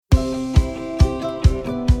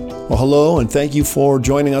Well, hello, and thank you for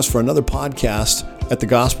joining us for another podcast at the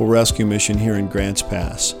Gospel Rescue Mission here in Grants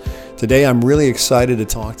Pass. Today, I'm really excited to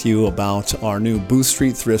talk to you about our new Booth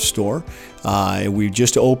Street thrift store. We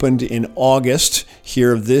just opened in August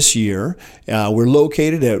here of this year. We're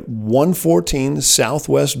located at 114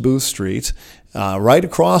 Southwest Booth Street, right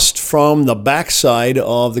across from the backside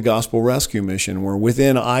of the Gospel Rescue Mission. We're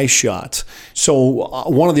within eyeshot. So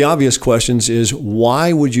one of the obvious questions is,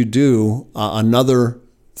 why would you do another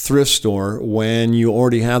thrift store when you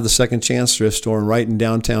already have the Second Chance thrift store right in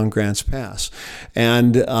downtown Grants Pass?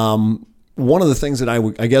 And one of the things that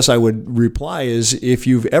I guess I would reply is, if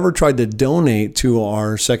you've ever tried to donate to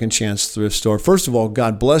our Second Chance thrift store, first of all,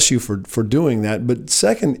 God bless you for doing that. But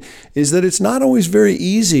second is that it's not always very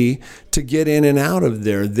easy to get in and out of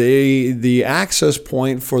there. The access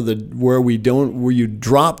point for where you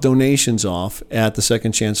drop donations off at the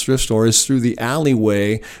Second Chance thrift store is through the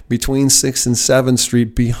alleyway between 6th and 7th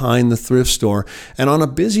Street behind the thrift store. And on a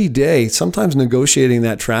busy day, sometimes negotiating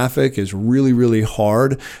that traffic is really, really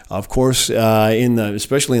hard. Of course,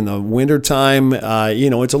 especially in the wintertime,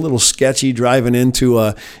 it's a little sketchy driving into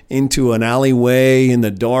an alleyway in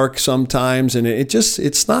the dark sometimes, and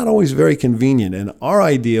it's not always very convenient. And our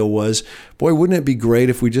idea was, boy, wouldn't it be great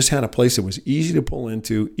if we just had a place that was easy to pull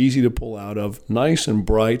into, easy to pull out of, nice and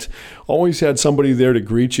bright, always had somebody there to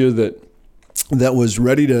greet you that was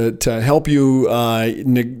ready to help you,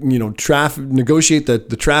 negotiate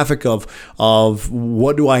the traffic of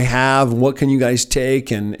what do I have, what can you guys take,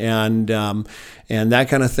 and that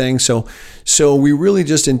kind of thing. So we really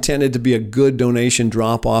just intended to be a good donation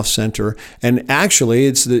drop-off center, and actually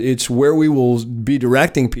it's where we will be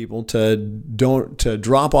directing people to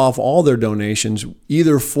drop off all their donations,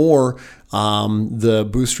 either for the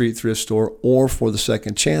Booth Street thrift store or for the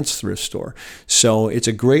Second Chance thrift store. So it's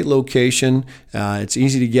a great location. It's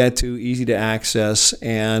easy to get to, easy to access,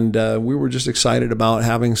 and we were just excited about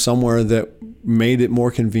having somewhere that made it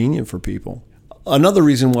more convenient for people. Another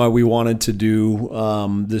reason why we wanted to do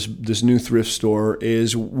this new thrift store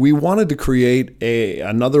is we wanted to create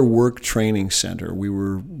another work training center. We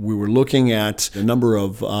were looking at a number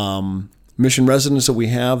of mission residents that we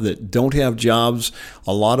have that don't have jobs.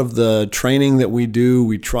 A lot of the training that we do,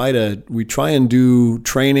 we try and do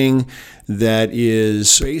training that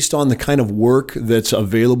is based on the kind of work that's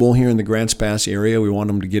available here in the Grants Pass area. We want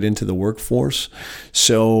them to get into the workforce.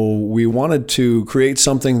 So we wanted to create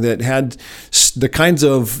something that had the kinds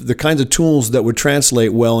of tools that would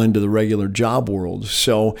translate well into the regular job world.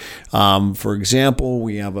 So, for example,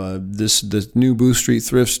 we have this new Booth Street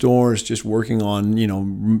thrift store is just working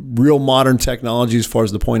on real modern technology as far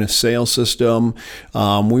as the point of sale system.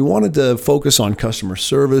 We wanted to focus on customer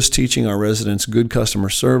service, teaching our residents good customer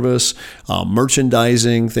service,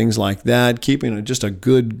 merchandising, things like that, keeping just a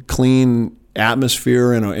good, clean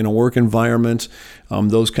atmosphere in a work environment,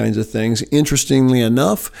 those kinds of things. Interestingly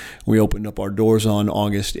enough, we opened up our doors on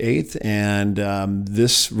August 8th, and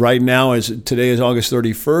this right now today is August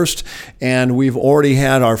 31st, and we've already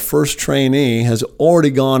had our first trainee has already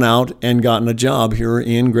gone out and gotten a job here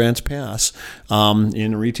in Grants Pass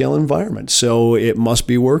in a retail environment. So it must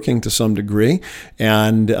be working to some degree,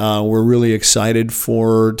 and we're really excited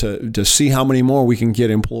to see how many more we can get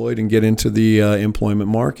employed and get into the employment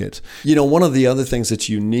market. One of the other things that's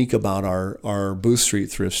unique about our Booth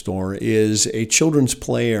Street thrift store is a children's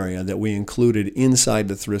play area that we included inside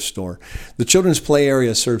the thrift store. The children's play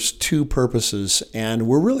area serves two purposes, and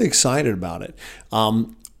we're really excited about it.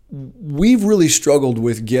 We've really struggled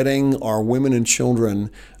with getting our women and children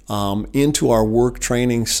into our work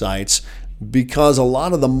training sites, because a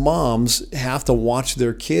lot of the moms have to watch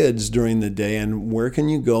their kids during the day, and where can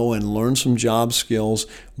you go and learn some job skills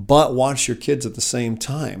but watch your kids at the same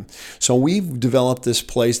time? So we've developed this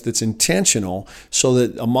place that's intentional so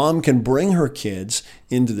that a mom can bring her kids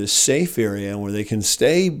into this safe area where they can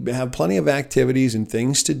have plenty of activities and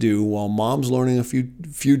things to do while mom's learning a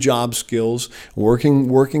few job skills,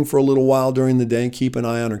 working for a little while during the day, keep an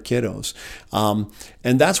eye on her kiddos.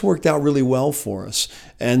 And that's worked out really well for us.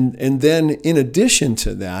 And then in addition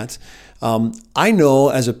to that, I know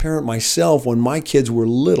as a parent myself, when my kids were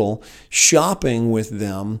little, shopping with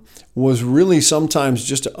them was really sometimes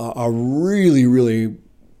just a really, really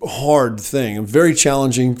hard thing, very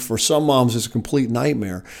challenging. For some moms, it's a complete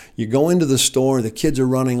nightmare. You go into the store, the kids are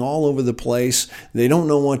running all over the place. They don't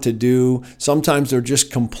know what to do. Sometimes they're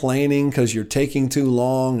just complaining because you're taking too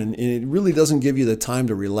long, and it really doesn't give you the time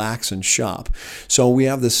to relax and shop. So we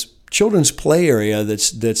have this children's play area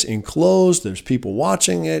that's enclosed. There's people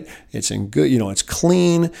watching it. It's in good, it's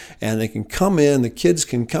clean, and they can come in. The kids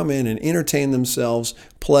can come in and entertain themselves,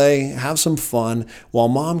 play, have some fun, while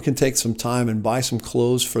mom can take some time and buy some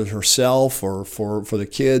clothes for herself or for the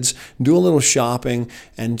kids, do a little shopping,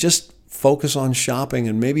 and just focus on shopping,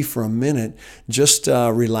 and maybe for a minute just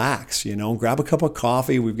relax, grab a cup of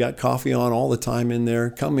coffee. We've got coffee on all the time in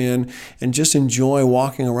there. Come in and just enjoy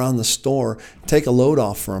walking around the store, take a load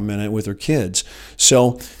off for a minute with her kids.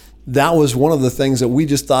 So that was one of the things that we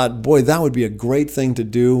just thought, boy, that would be a great thing to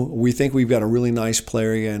do. We think we've got a really nice play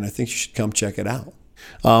area, and I think you should come check it out.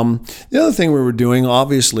 The other thing we were doing,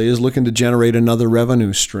 obviously, is looking to generate another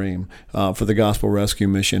revenue stream for the Gospel Rescue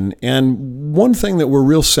Mission. And one thing that we're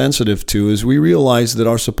real sensitive to is we realize that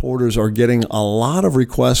our supporters are getting a lot of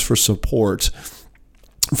requests for support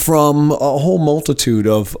from a whole multitude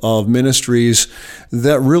of ministries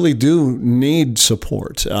that really do need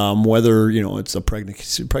support, whether it's a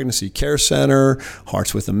pregnancy care center,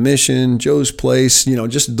 Hearts with a Mission, Joe's Place,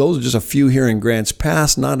 just those are just a few here in Grants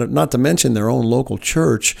Pass, not to mention their own local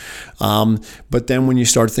church. But then when you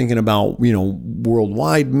start thinking about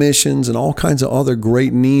worldwide missions and all kinds of other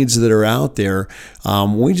great needs that are out there,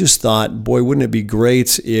 we just thought, boy, wouldn't it be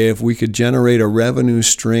great if we could generate a revenue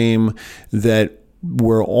stream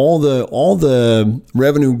where all the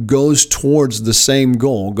revenue goes towards the same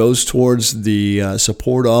goal, goes towards the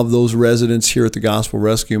support of those residents here at the Gospel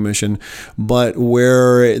Rescue Mission, but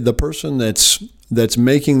where the person that's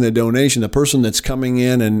making the donation, the person that's coming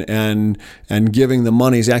in and giving the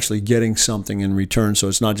money is actually getting something in return. So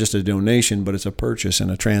it's not just a donation, but it's a purchase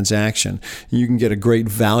and a transaction. You can get a great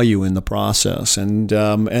value in the process, and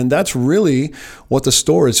that's really what the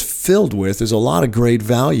store is filled with, is a lot of great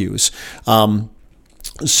values.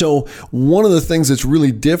 So one of the things that's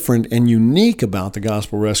really different and unique about the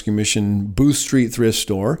Gospel Rescue Mission Booth Street Thrift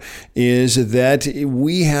Store is that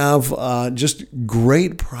we have just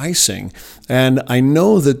great pricing. And I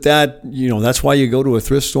know that's why you go to a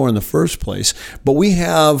thrift store in the first place. But we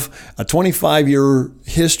have a 25-year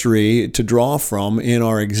history to draw from in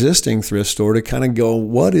our existing thrift store to kind of go,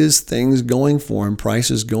 what is things going for and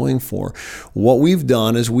prices going for? What we've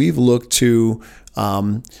done is we've looked to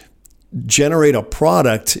generate a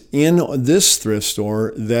product in this thrift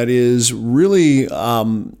store that is really,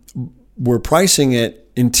 we're pricing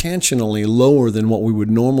it intentionally lower than what we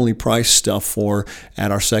would normally price stuff for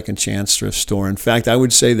at our Second Chance thrift store. In fact, I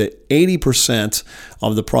would say that 80%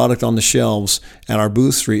 of the product on the shelves at our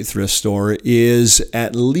Booth Street thrift store is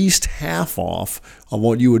at least half off of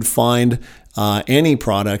what you would find any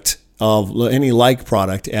product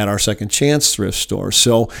at our Second Chance thrift store.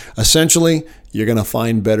 So essentially, you're going to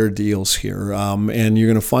find better deals here, and you're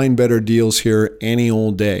going to find better deals here any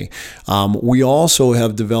old day. We also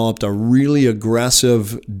have developed a really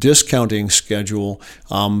aggressive discounting schedule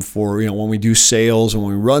for when we do sales and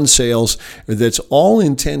when we run sales that's all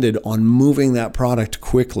intended on moving that product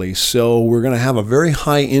quickly. So we're going to have a very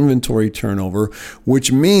high inventory turnover,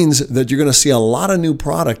 which means that you're going to see a lot of new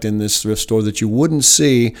product in this thrift store that you wouldn't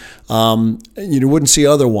see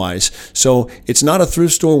otherwise. So it's not a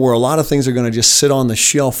thrift store where a lot of things are going to just sit on the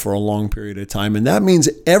shelf for a long period of time. And that means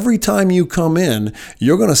every time you come in,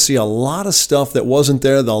 you're going to see a lot of stuff that wasn't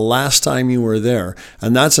there the last time you were there.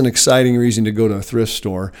 And that's an exciting reason to go to a thrift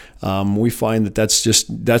store. We find that's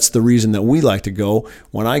the reason that we like to go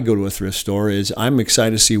when I go to a thrift store, is I'm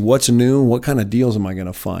excited to see what's new, what kind of deals am I going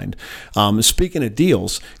to find. Speaking of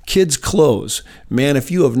deals, kids' clothes. Man,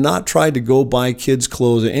 if you have not tried to go buy kids'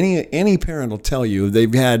 clothes, any parent will tell you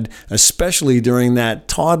they've had, especially during that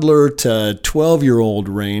toddler to 12-year-old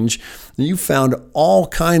range, you found all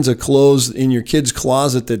kinds of clothes in your kid's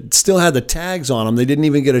closet that still had the tags on them. They didn't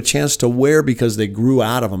even get a chance to wear because they grew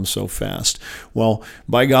out of them so fast. Well,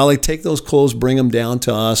 by golly, take those clothes, bring them down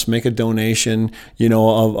to us, make a donation,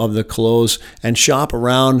 of the clothes, and shop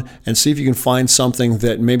around and see if you can find something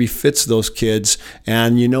that maybe fits those kids.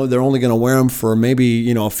 And they're only going to wear them for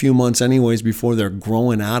maybe a few months anyways before they're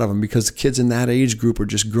growing out of them, because the kids in that age group are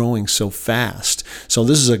just growing so fast. So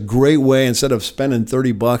this is a great way, instead of spending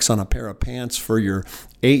 $30 on a pair of pants for your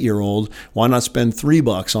 8-year-old, why not spend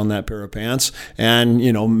 $3 on that pair of pants? And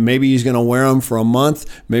maybe he's going to wear them for a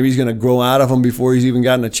month. Maybe he's going to grow out of them before he's even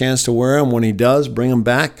gotten a chance to wear them. When he does, bring them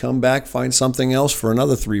back, come back, find something else for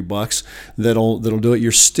another $3 that'll do it.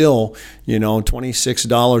 You're still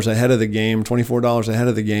 $26 ahead of the game, $24 ahead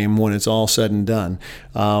of the game when it's all said and done.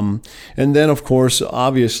 And then of course,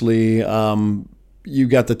 obviously, you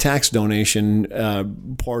got the tax donation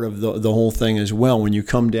part of the whole thing as well. When you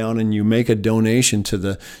come down and you make a donation to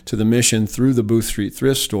the mission through the Booth Street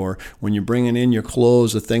Thrift Store, when you're bringing in your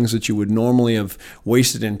clothes, the things that you would normally have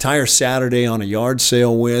wasted an entire Saturday on a yard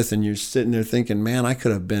sale with, and you're sitting there thinking, man, I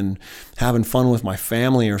could have been having fun with my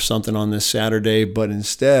family or something on this Saturday, but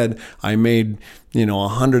instead I made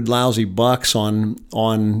 100 lousy bucks on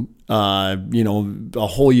a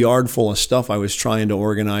whole yard full of stuff I was trying to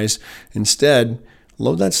organize. Instead,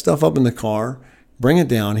 load that stuff up in the car, bring it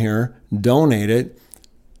down here, donate it,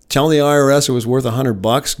 tell the IRS it was worth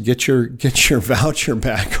 $100, get your voucher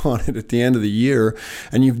back on it at the end of the year,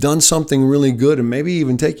 and you've done something really good. And maybe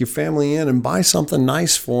even take your family in and buy something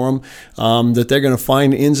nice for them that they're going to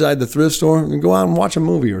find inside the thrift store, and go out and watch a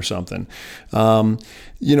movie or something.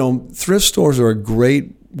 Thrift stores are a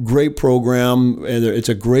great program. It's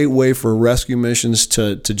a great way for rescue missions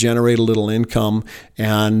to generate a little income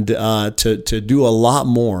and to do a lot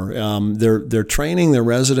more. They're training their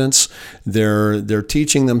residents. They're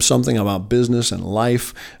teaching them something about business and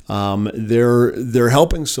life. They're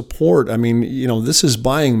helping support. I mean, this is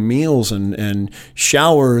buying meals and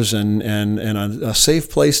showers and a safe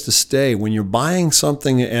place to stay. When you're buying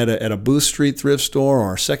something at a Booth Street thrift store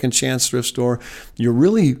or a Second Chance thrift store, you're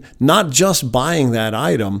really not just buying that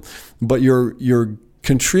item, but you're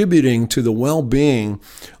contributing to the well-being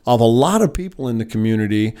of a lot of people in the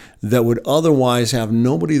community that would otherwise have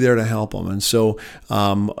nobody there to help them. And so,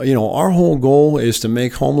 our whole goal is to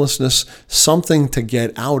make homelessness something to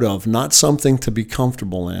get out of, not something to be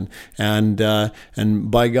comfortable in.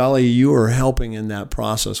 And by golly, you are helping in that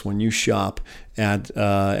process when you shop at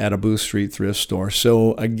a Booth Street thrift store.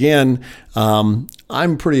 So again,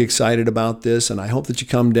 I'm pretty excited about this, and I hope that you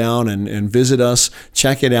come down and visit us,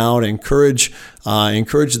 check it out, encourage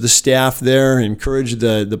the staff there, encourage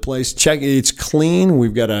the place. Check it's clean.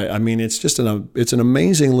 We've got it's an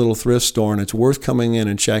amazing little thrift store, and it's worth coming in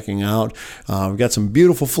and checking out. We've got some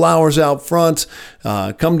beautiful flowers out front.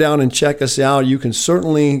 Come down and check us out. You can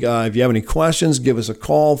certainly, if you have any questions, give us a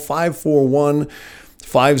call,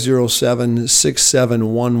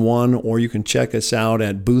 541-507-6711, or you can check us out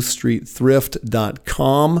at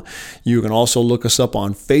boothstreetthrift.com. You can also look us up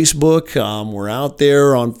on Facebook. We're out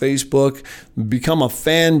there on Facebook. Become a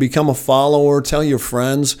fan, become a follower, tell your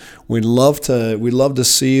friends. We'd love to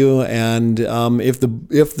see you. And if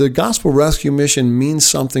the Gospel Rescue Mission means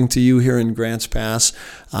something to you here in Grants Pass,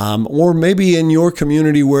 or maybe in your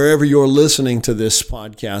community, wherever you're listening to this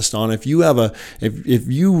podcast on, if you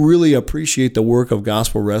really appreciate the work of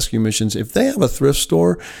Gospel Rescue Missions, if they have a thrift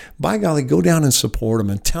store, by golly, go down and support them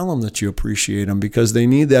and tell them that you appreciate them, because they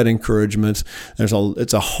need that encouragement.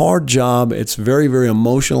 It's a hard job. It's very, very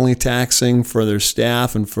emotionally taxing for their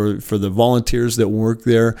staff and for the volunteers that work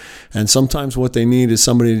there. And sometimes what they need is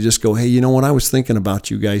somebody to just go, hey, you know what? I was thinking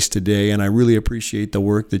about you guys today, and I really appreciate the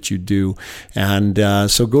work that you do. And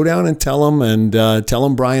so go down and tell them, and tell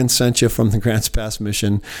them Brian sent you from the Grants Pass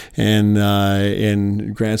Mission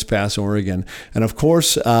in Grants Pass, Oregon. And of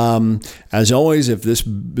course, as always, if this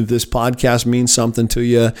podcast means something to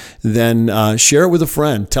you, then share it with a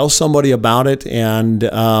friend. Tell somebody about it, and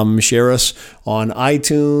share us on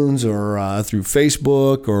iTunes or through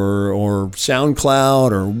Facebook or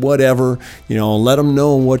SoundCloud or whatever. Let them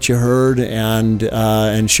know what you heard, and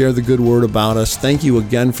share the good word about us. Thank you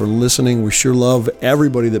again for listening. We sure love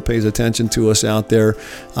everybody that pays attention to us out there.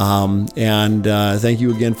 And thank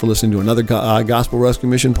you again for listening to another Gospel Rescue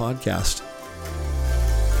Mission podcast.